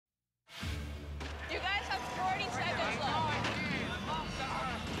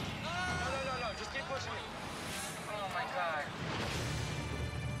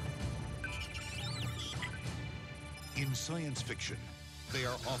science fiction, they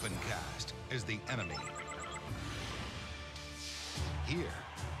are often cast as the enemy. Here,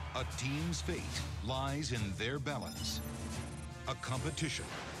 a team's fate lies in their balance. A competition,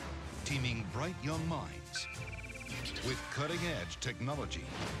 teaming bright young minds with cutting-edge technology.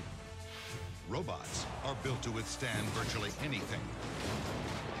 Robots are built to withstand virtually anything.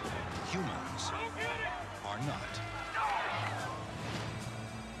 Humans are not.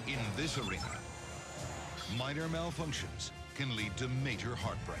 In this arena, minor malfunctions can lead to major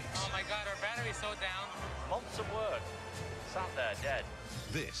heartbreaks. Oh my God, our battery's so down. Months of work. Sat there dead.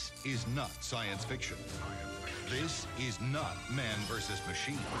 This is not science fiction. This is not man versus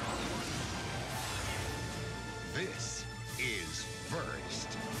machine. This is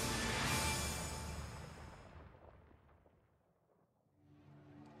FIRST.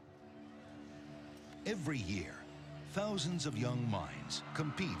 Every year, thousands of young minds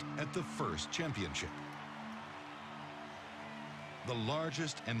compete at the FIRST Championship, the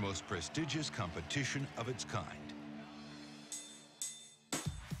largest and most prestigious competition of its kind.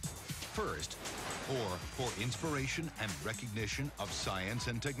 FIRST, or for Inspiration and Recognition of Science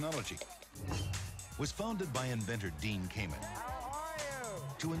and Technology, was founded by inventor Dean Kamen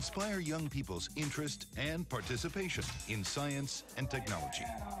to inspire young people's interest and participation in science and technology.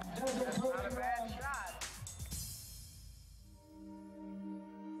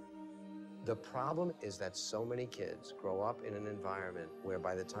 The problem is that so many kids grow up in an environment where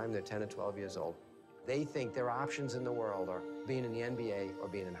by the time they're 10 or 12 years old, they think their options in the world are being in the NBA or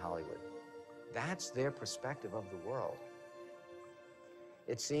being in Hollywood. That's their perspective of the world.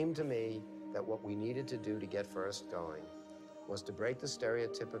 It seemed to me that what we needed to do to get FIRST going was to break the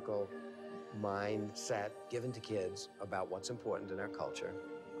stereotypical mindset given to kids about what's important in our culture.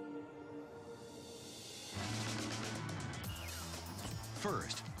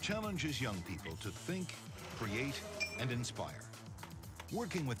 FIRST challenges young people to think, create, and inspire.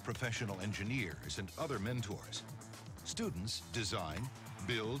 Working with professional engineers and other mentors, students design,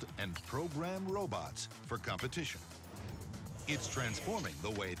 build, and program robots for competition. It's transforming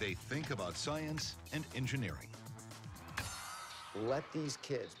the way they think about science and engineering. Let these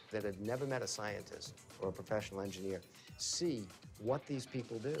kids that had never met a scientist or a professional engineer see what these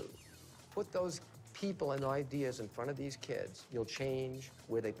people do. Put those people and ideas in front of these kids. You'll change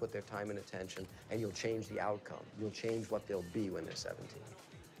where they put their time and attention, and you'll change the outcome. You'll change what they'll be when they're 17.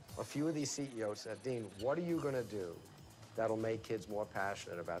 A few of these CEOs said, Dean, what are you going to do that'll make kids more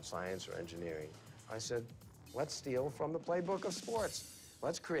passionate about science or engineering? I said, let's steal from the playbook of sports.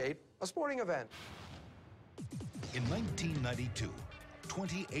 Let's create a sporting event. In 1992,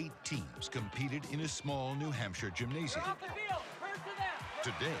 28 teams competed in a small New Hampshire gymnasium.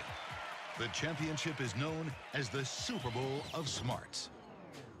 Today, the championship is known as the Super Bowl of Smarts.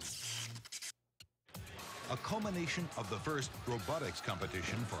 A culmination of the first robotics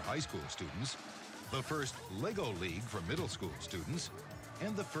competition for high school students, the first Lego League for middle school students,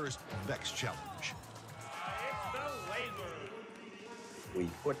 and the first VEX Challenge. It's the laser. We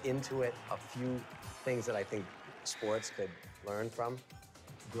put into it a few things that I think sports could learn from.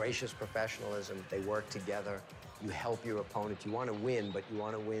 Gracious professionalism, they work together. You help your opponent. You want to win, but you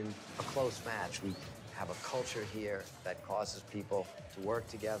want to win a close match. We have a culture here that causes people to work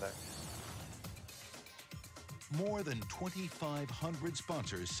together. More than 2,500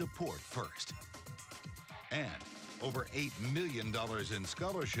 sponsors support FIRST. And over $8 million in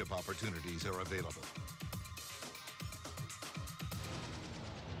scholarship opportunities are available.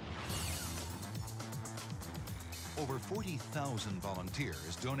 Over 40,000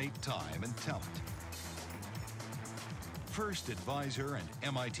 volunteers donate time and talent. FIRST advisor and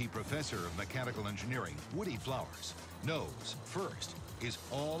MIT professor of mechanical engineering, Woody Flowers, knows FIRST is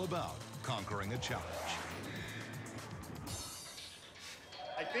all about conquering a challenge.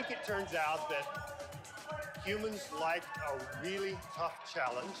 I think it turns out that humans like a really tough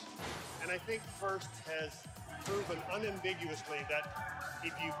challenge, and I think FIRST has proven unambiguously that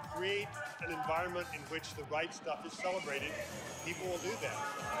if you create an environment in which the right stuff is celebrated, people will do that.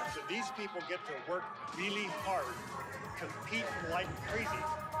 So these people get to work really hard, compete like crazy,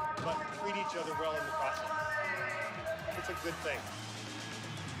 but treat each other well in the process. It's a good thing.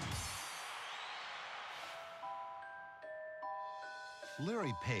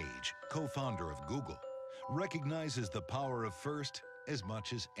 Larry Page, co-founder of Google, recognizes the power of FIRST as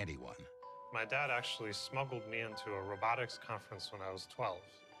much as anyone. My dad actually smuggled me into a robotics conference when I was 12.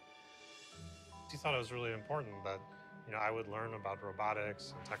 He thought it was really important that, I would learn about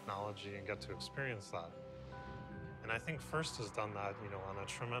robotics and technology and get to experience that. And I think FIRST has done that, on a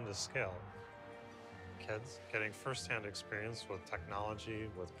tremendous scale. Kids getting firsthand experience with technology,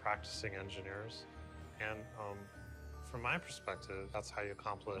 with practicing engineers. And From my perspective, that's how you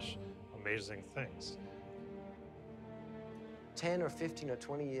accomplish amazing things. 10 or 15 or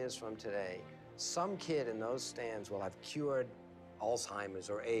 20 years from today, some kid in those stands will have cured Alzheimer's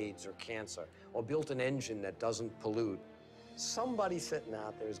or AIDS or cancer, or built an engine that doesn't pollute. Somebody sitting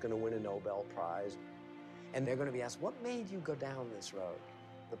out there is going to win a Nobel Prize, and they're going to be asked, what made you go down this road?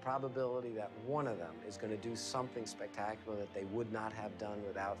 The probability that one of them is going to do something spectacular that they would not have done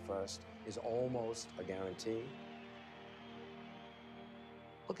without first is almost a guarantee.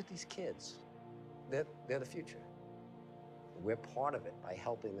 Look at these kids. They're the future. We're part of it by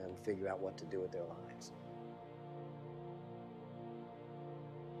helping them figure out what to do with their lives.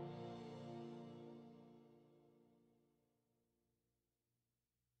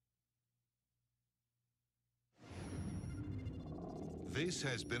 This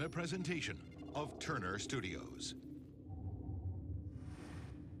has been a presentation of Turner Studios.